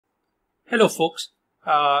Hello folks,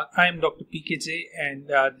 I am Dr. PKJ and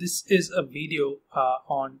this is a video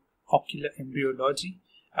on ocular embryology.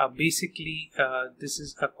 Basically, this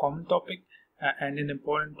is a common topic and an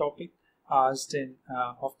important topic asked in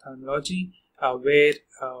ophthalmology where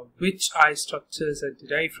which eye structures are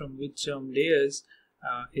derived from which germ layers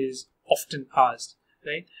is often asked,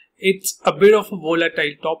 right? It's a bit of a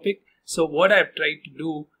volatile topic, so what I've tried to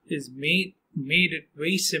do is made it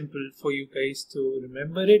very simple for you guys to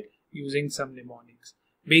remember it using some mnemonics.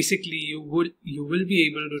 Basically, you will be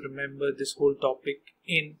able to remember this whole topic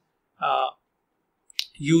in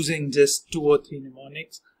using just 2 or 3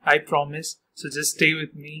 mnemonics. I promise. So just stay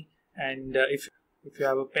with me, and if you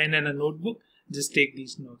have a pen and a notebook, just take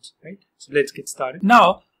these notes. Right. So let's get started.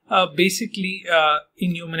 Now, basically,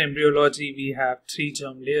 in human embryology, we have 3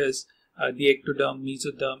 germ layers: the ectoderm,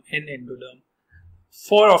 mesoderm, and endoderm.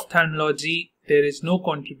 For ophthalmology, there is no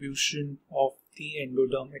contribution of the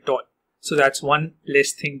endoderm at all. So that's one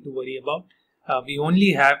less thing to worry about. We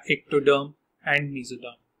only have ectoderm and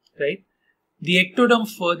mesoderm, right? The ectoderm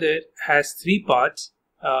further has 3 parts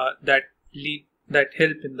that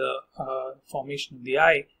help in the formation of the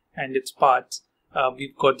eye and its parts.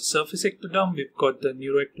 We've got the surface ectoderm, we've got the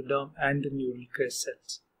neuroectoderm, and the neural crest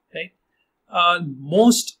cells, right?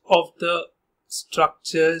 Most of the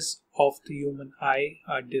structures of the human eye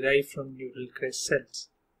are derived from neural crest cells,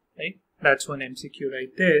 right? That's one MCQ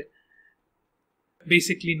right there.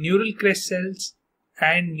 Basically, neural crest cells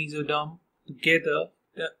and mesoderm together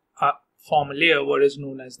form a layer what is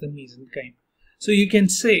known as the mesenchyme. So you can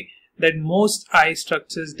say that most eye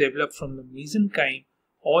structures develop from the mesenchyme,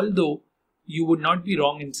 although you would not be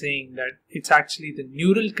wrong in saying that it's actually the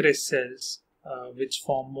neural crest cells which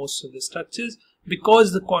form most of the structures,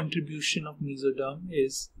 because the contribution of mesoderm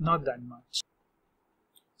is not that much.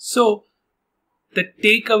 So the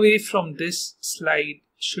takeaway from this slide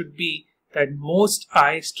should be that most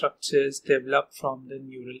eye structures develop from the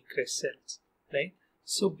neural crest cells, right?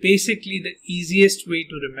 So basically, the easiest way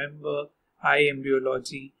to remember eye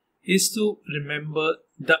embryology is to remember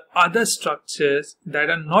the other structures that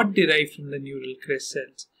are not derived from the neural crest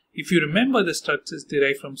cells. If you remember the structures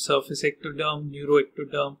derived from surface ectoderm,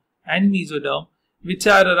 neuroectoderm, and mesoderm, which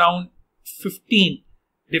are around 15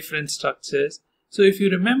 different structures. So if you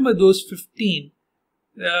remember those 15,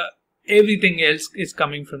 everything else is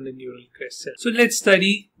coming from the neural crest cell. So let's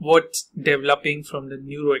study what's developing from the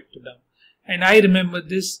neuroectoderm. And I remember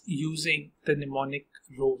this using the mnemonic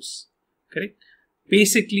rows, correct?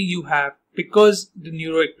 Basically, you have, because the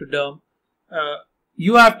neuroectoderm,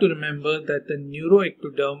 you have to remember that the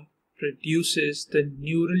neuroectoderm produces the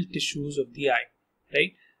neural tissues of the eye,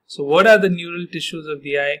 right? So what are the neural tissues of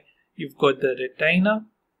the eye? You've got the retina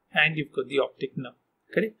and you've got the optic nerve,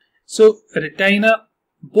 correct? So retina,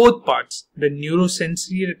 both parts, the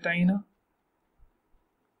neurosensory retina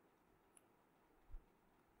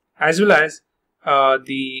as well as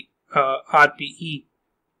the RPE,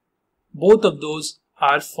 both of those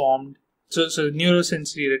are formed. So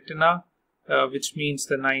neurosensory retina, which means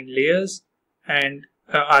the 9 layers, and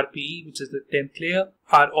RPE, which is the 10th layer,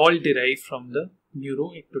 are all derived from the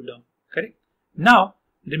neuroectoderm, correct? Now,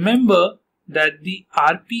 remember that the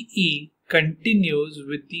RPE continues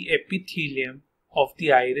with the epithelium of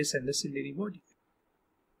the iris and the ciliary body.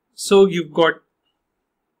 So you've got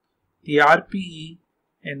the RPE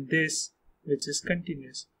and this, which is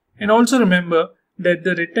continuous. And also remember that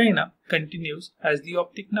the retina continues as the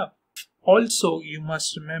optic nerve. Also, you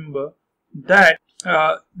must remember that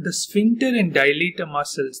the sphincter and dilator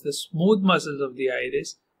muscles, the smooth muscles of the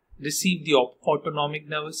iris, receive the autonomic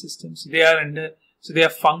nervous system. So they are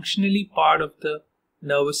functionally part of the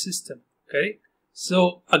nervous system, correct?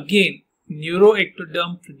 So again,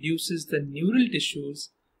 neuroectoderm produces the neural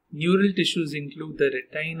tissues. Neural tissues include the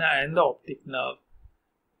retina and the optic nerve.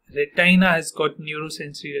 Retina has got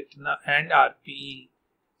neurosensory retina and RPE.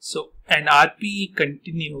 So, and RPE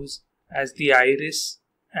continues as the iris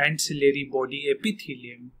and ciliary body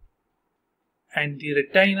epithelium, and the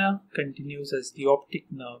retina continues as the optic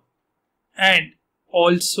nerve, and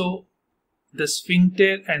also the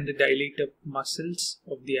sphincter and the dilator muscles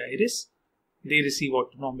of the iris, they receive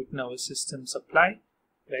autonomic nervous system supply,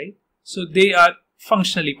 right? So they are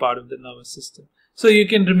functionally part of the nervous system. So you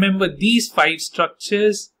can remember these 5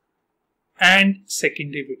 structures and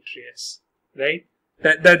secondary vitreous, right?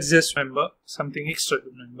 That's just remember something extra to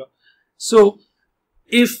remember. So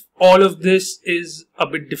if all of this is a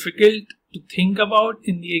bit difficult to think about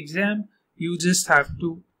in the exam, you just have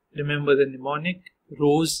to remember the mnemonic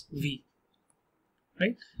rows V,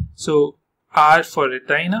 right? So R for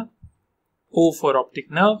retina, O for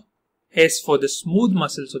optic nerve, S for the smooth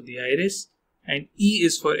muscles of the iris, and E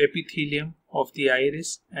is for epithelium of the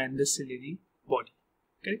iris and the ciliary body,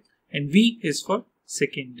 correct? And V is for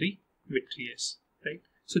secondary vitreous, right?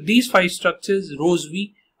 So these 5 structures, rows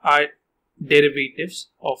V, are derivatives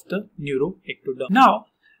of the neuroectoderm. Now,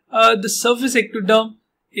 the surface ectoderm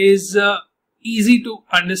is easy to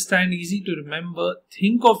understand, easy to remember.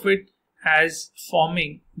 Think of it as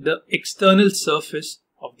forming the external surface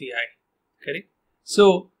of the eye, correct?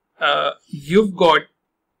 So you've got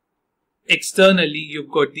externally,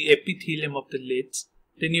 you've got the epithelium of the lids,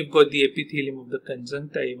 then you've got the epithelium of the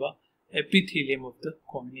conjunctiva, epithelium of the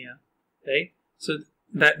cornea, right? So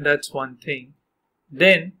that's one thing.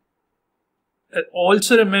 Then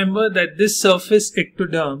also remember that this surface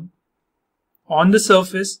ectoderm, on the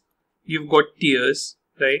surface you've got tears,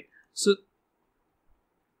 right? So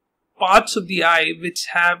parts of the eye which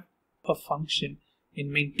have a function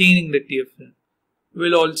in maintaining the tear film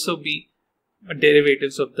will also be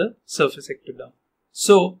derivatives of the surface ectoderm.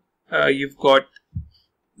 So you've got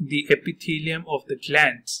the epithelium of the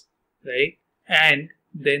glands, right? And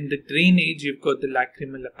then the drainage, you've got the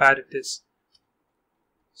lacrimal apparatus.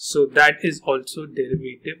 So that is also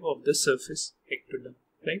derivative of the surface ectoderm,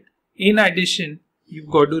 right? In addition, you've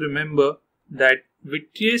got to remember that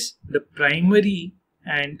vitreous, the primary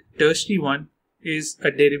and tertiary one, is a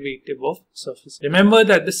derivative of surface. Remember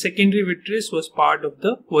that the secondary vitreous was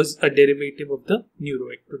a derivative of the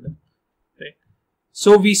neuroectoderm, right?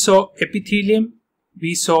 So we saw epithelium,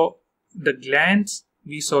 we saw the glands,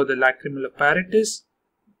 we saw the lacrimal apparatus.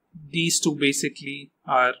 These two basically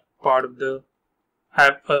are part of the,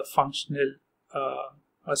 have a functional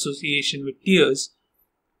association with tears.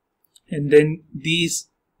 And then these,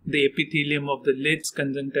 the epithelium of the lids,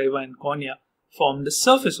 conjunctiva and cornea, form the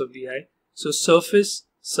surface of the eye. So surface,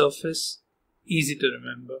 easy to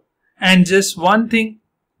remember. And just one thing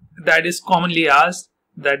that is commonly asked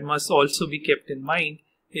that must also be kept in mind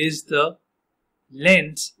is the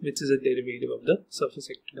lens, which is a derivative of the surface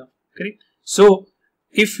ectoderm, correct? So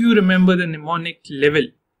if you remember the mnemonic level,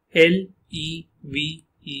 L, E, V,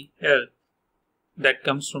 E, L, that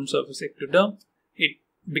comes from surface ectoderm, it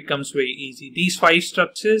becomes very easy. These 5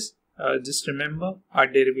 structures, just remember, are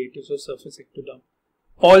derivatives of surface ectoderm.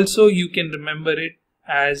 Also, you can remember it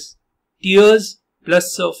as tears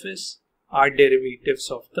plus surface are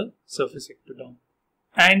derivatives of the surface ectoderm.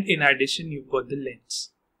 And in addition, you've got the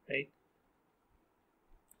lens, right?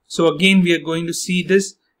 So again, we are going to see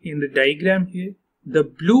this in the diagram here. The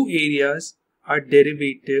blue areas are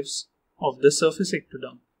derivatives of the surface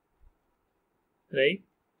ectoderm, right?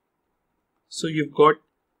 So you've got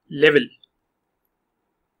level.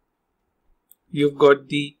 You've got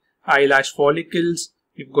the eyelash follicles.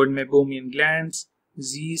 You've got meibomian glands,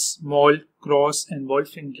 Z, small, cross and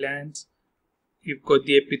Wolfing glands. You've got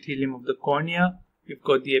the epithelium of the cornea. You've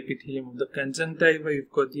got the epithelium of the conjunctiva.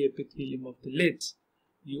 You've got the epithelium of the lids.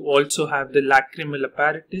 You also have the lacrimal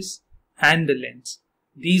apparatus and the lens.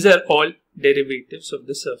 These are all derivatives of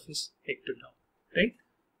the surface ectoderm, right?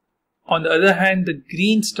 On the other hand, the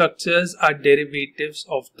green structures are derivatives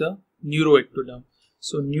of the neuroectoderm.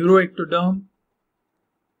 So neuroectoderm,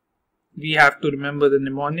 we have to remember the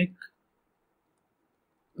mnemonic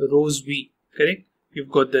rows V, correct?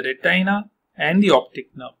 You've got the retina and the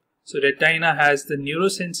optic nerve. So retina has the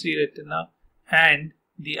neurosensory retina and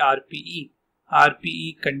the RPE.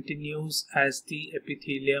 RPE continues as the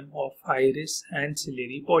epithelium of iris and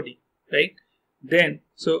ciliary body, right? Then,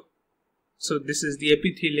 so this is the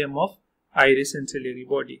epithelium of iris and ciliary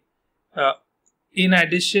body. In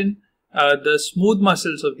addition, the smooth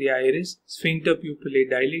muscles of the iris, sphincter pupillae,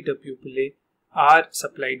 dilator pupillae, are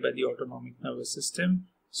supplied by the autonomic nervous system.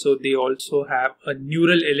 So they also have a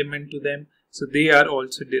neural element to them. So they are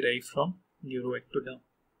also derived from neuroectoderm.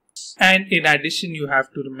 And in addition, you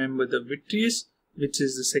have to remember the vitreous, which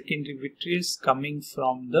is the secondary vitreous coming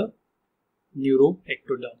from the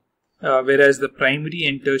neuroectoderm. Whereas the primary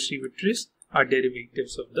and tertiary vitreous are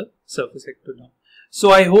derivatives of the surface ectoderm.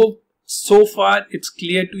 So I hope so far it's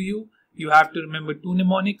clear to you. You have to remember 2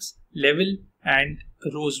 mnemonics, level and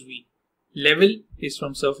rows V. Level is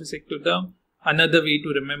from surface ectoderm. Another way to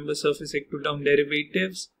remember surface ectoderm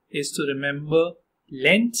derivatives is to remember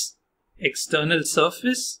lens, external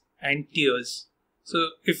surface and tears. So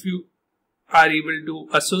if you are able to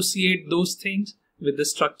associate those things with the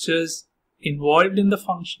structures involved in the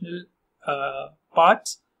functional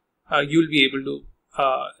parts, you'll be able to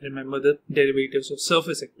remember the derivatives of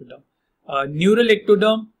surface ectoderm. Neural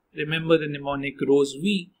ectoderm, remember the mnemonic rows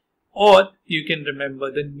V, or you can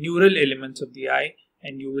remember the neural elements of the eye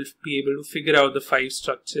and you will be able to figure out the 5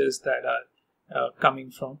 structures that are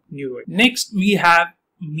coming from neuro. Next we have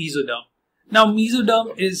mesoderm. Now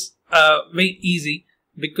mesoderm is very easy,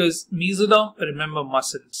 because mesoderm, remember,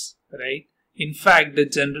 muscles, right? In fact, the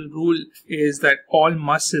general rule is that all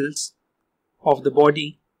muscles of the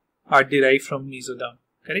body are derived from mesoderm,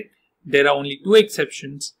 correct? There are only two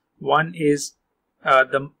exceptions. One is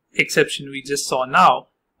the exception we just saw now,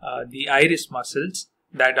 the iris muscles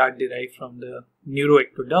that are derived from the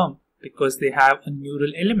neuroectoderm because they have a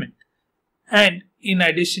neural element. And in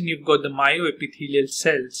addition, you've got the myoepithelial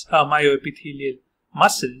cells, myoepithelial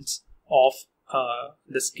muscles of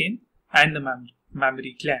the skin and the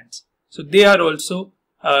mammary glands. So they are also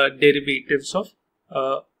derivatives of,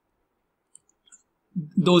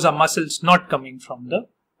 those are muscles not coming from the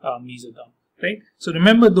mesoderm, right? So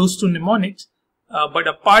remember those two mnemonics. But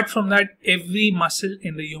apart from that, every muscle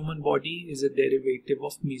in the human body is a derivative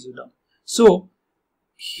of mesoderm. So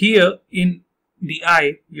here in the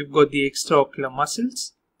eye, you've got the extraocular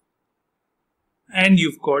muscles and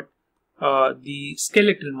you've got the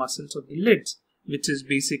skeletal muscles of the lids, which is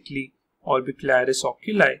basically orbicularis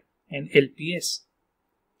oculi and LPS.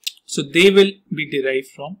 So they will be derived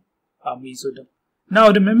from mesoderm.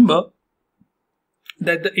 Now remember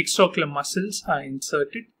that the extraocular muscles are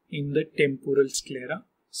inserted in the temporal sclera.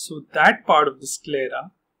 So that part of the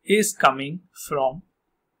sclera is coming from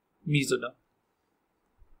mesoderm.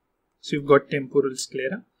 So you've got temporal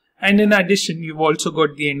sclera, and in addition you've also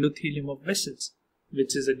got the endothelium of vessels,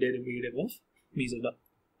 which is a derivative of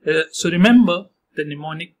mesoderm. So remember the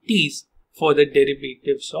mnemonic T's for the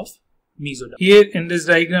derivatives of mesoderm. Here in this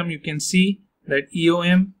diagram you can see that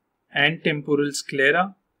EOM and temporal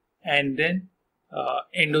sclera, and then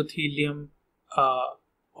endothelium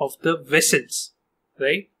of the vessels,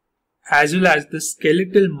 right, as well as the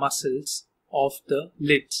skeletal muscles of the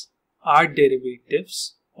lids are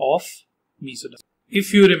derivatives of mesoderm.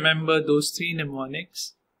 If you remember those three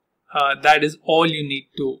mnemonics, that is all you need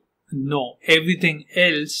to know. Everything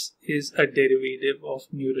else is a derivative of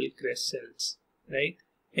neural crest cells, right?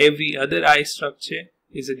 Every other eye structure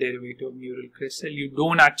is a derivative of neural crest cell. You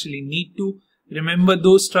don't actually need to remember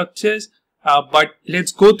those structures, but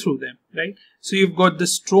let's go through them, right? So you've got the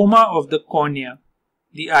stroma of the cornea,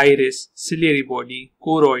 the iris, ciliary body,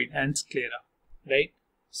 choroid and sclera, right?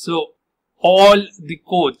 So all the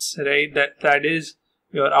coats, right, that is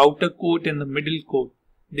your outer coat and the middle coat,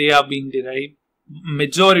 they are being derived.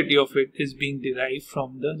 Majority of it is being derived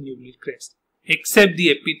from the neural crest, except the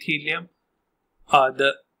epithelium.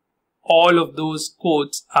 All of those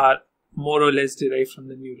coats are more or less derived from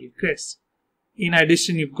the neural crest. In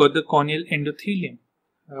addition, you've got the corneal endothelium,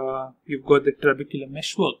 you've got the trabecular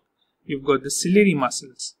meshwork, you've got the ciliary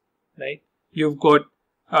muscles, right? You've got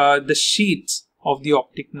the sheaths of the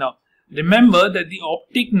optic nerve. Remember that the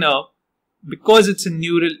optic nerve, because it's a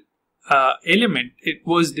neural element, it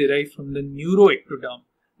was derived from the neuroectoderm,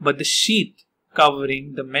 but the sheath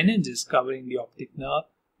covering the meninges covering the optic nerve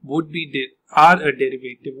are a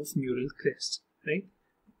derivative of neural crest, right?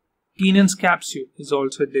 Keenan's capsule is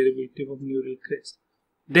also a derivative of neural crest.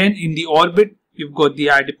 Then in the orbit, you've got the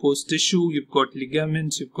adipose tissue, you've got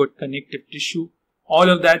ligaments, you've got connective tissue. All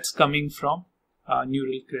of that's coming from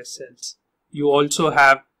neural crest cells. You also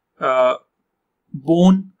have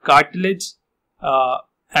bone, cartilage,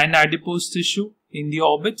 and adipose tissue in the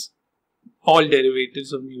orbits, all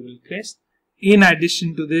derivatives of neural crest. In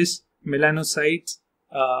addition to this, melanocytes,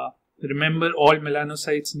 remember all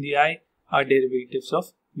melanocytes in the eye are derivatives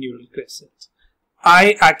of neural crest cells.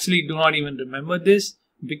 I actually do not even remember this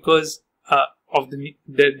because of the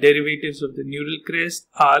derivatives of the neural crest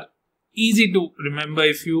are easy to remember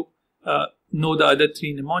if you know the other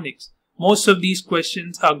three mnemonics. Most of these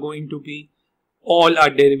questions are going to be all are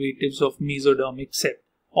derivatives of mesoderm except,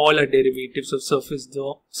 all are derivatives of surface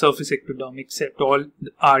ectoderm except, all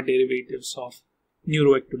are derivatives of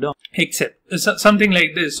neuroectoderm except, something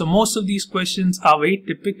like this. So most of these questions are very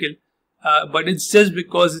typical, but it's just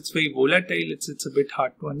because it's very volatile, it's a bit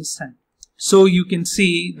hard to understand. So you can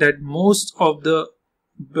see that most of the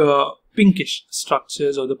pinkish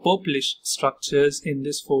structures or the purplish structures in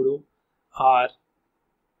this photo are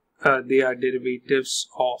they are derivatives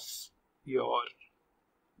of your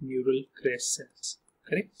neural crest cells,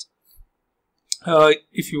 correct?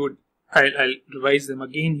 If you would, I'll revise them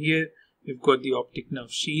again here. You've got the optic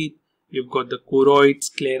nerve sheath, you've got the choroid,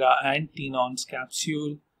 sclera and Keenan's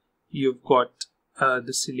capsule, you've got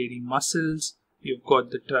the ciliary muscles, you've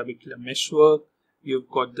got the trabecular meshwork, you've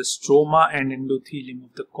got the stroma and endothelium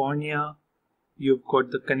of the cornea, you've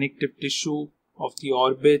got the connective tissue of the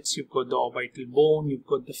orbits, you've got the orbital bone, you've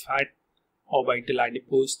got the fat orbital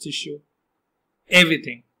adipose tissue,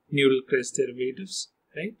 everything neural crest derivatives,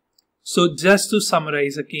 right? So just to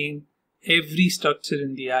summarize again, every structure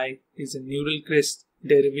in the eye is a neural crest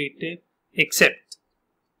derivative except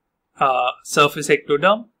surface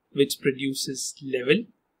ectoderm, which produces level,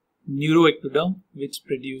 Neuroectoderm, which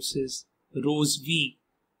produces rows V,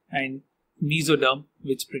 and Mesoderm,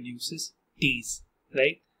 which produces T's,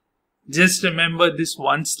 right? Just remember this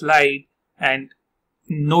one slide and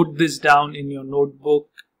note this down in your notebook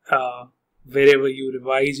wherever you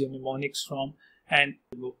revise your mnemonics from. And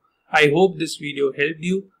I hope this video helped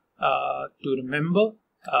you to remember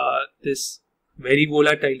this very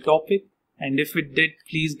volatile topic. And if it did,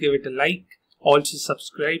 please give it a like. Also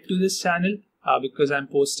subscribe to this channel because I'm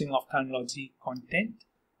posting ophthalmology content.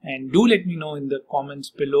 And do let me know in the comments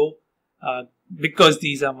below because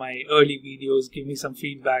these are my early videos. Give me some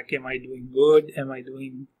feedback. Am I doing good? Am I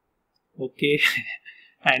doing okay?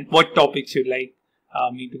 And what topics you'd like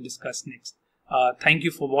me to discuss next. Thank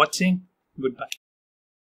you for watching. Goodbye.